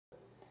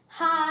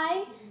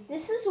Hi,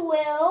 this is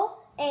Will,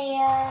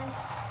 and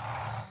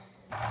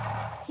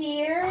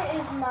here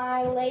is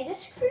my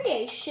latest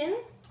creation,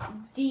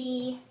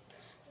 the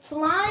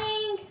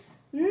flying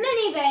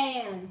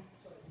minivan.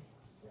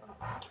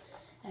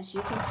 As you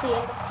can see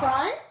in the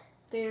front,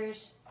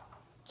 there's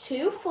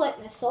 2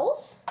 flip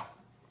missiles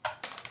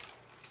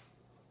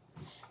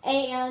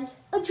and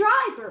a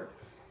driver.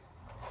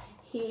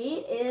 He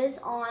is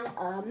on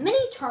a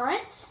mini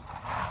turret,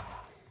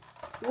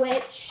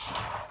 which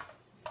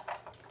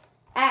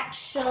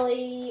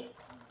actually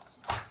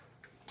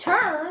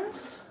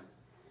turns,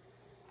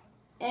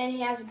 and he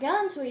has a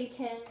gun so he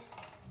can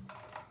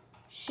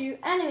shoot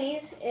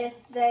enemies if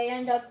they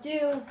end up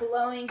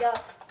blowing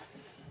up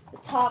the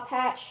top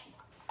hatch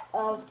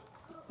of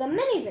the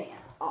minivan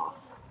off.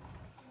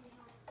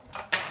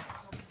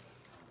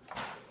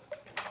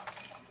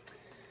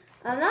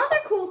 Another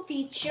cool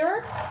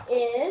feature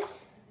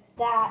is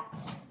that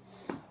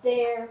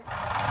there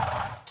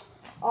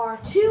are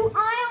 2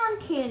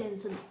 ion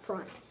cannons in the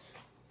front.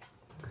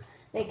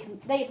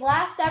 They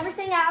blast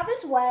everything out of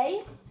his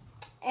way,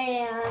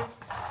 and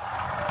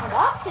on the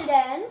opposite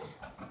end,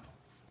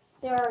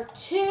 there are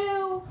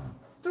 2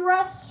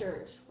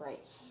 thrusters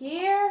right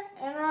here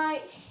and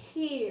right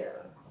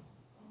here.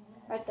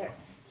 Right there.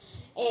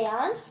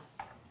 And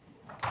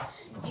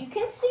as you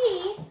can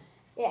see,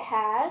 it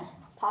has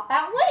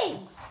pop-out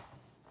wings.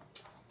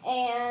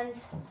 And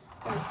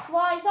when he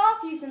flies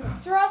off using the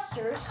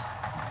thrusters,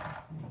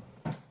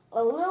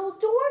 a little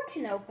door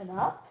can open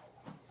up,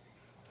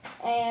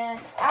 and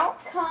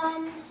out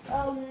comes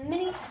a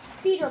mini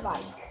speeder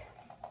bike.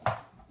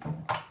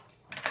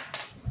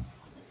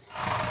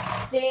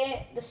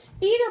 The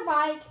speeder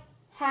bike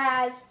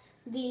has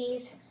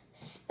these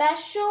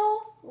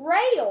special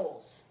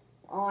rails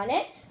on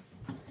it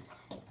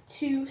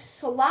to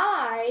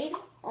slide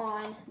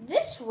on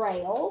this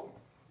rail,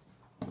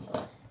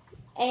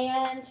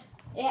 and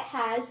it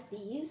has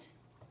these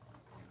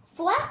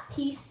flat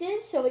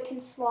pieces so it can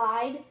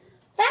slide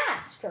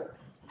faster.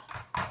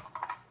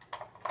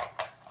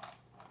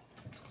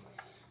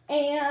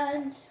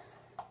 And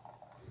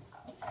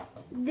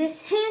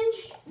this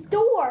hinged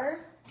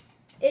door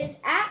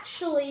is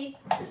actually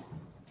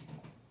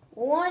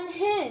 1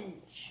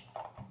 hinge,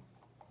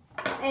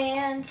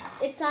 and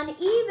it's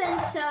uneven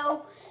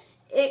so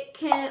it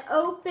can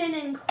open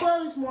and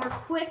close more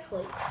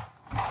quickly.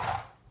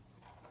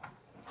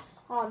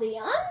 On the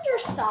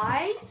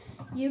underside,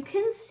 you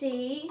can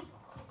see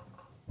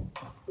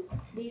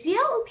these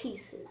yellow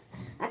pieces.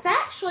 That's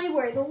actually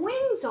where the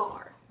wings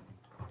are.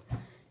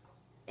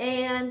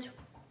 And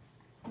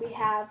we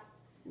have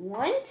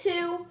 1,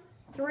 2,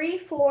 3,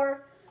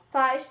 4,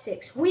 5,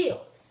 6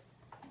 wheels.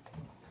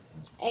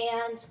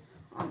 And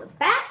on the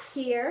back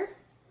here,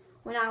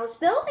 when I was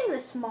building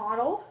this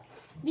model,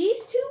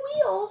 these 2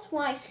 wheels,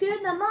 when I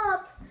screwed them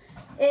up,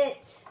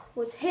 it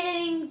was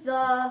hitting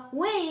the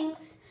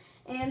wings,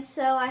 and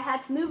so I had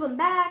to move them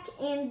back,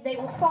 and they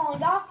were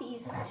falling off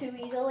too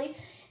easily.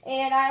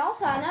 And I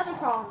also had another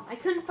problem. I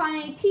couldn't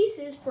find any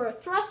pieces for a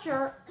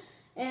thruster,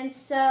 and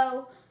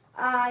so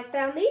I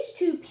found these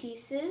 2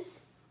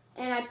 pieces,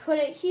 and I put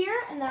it here,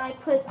 and then I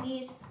put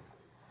these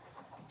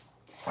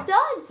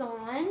studs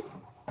on,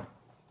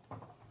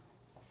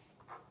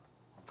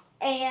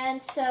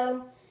 and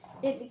so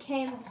it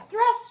became the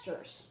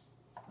thrusters.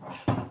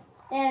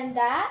 And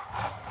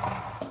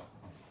that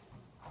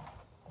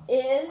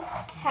is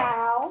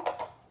how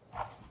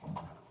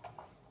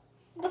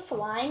the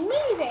flying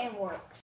minivan works.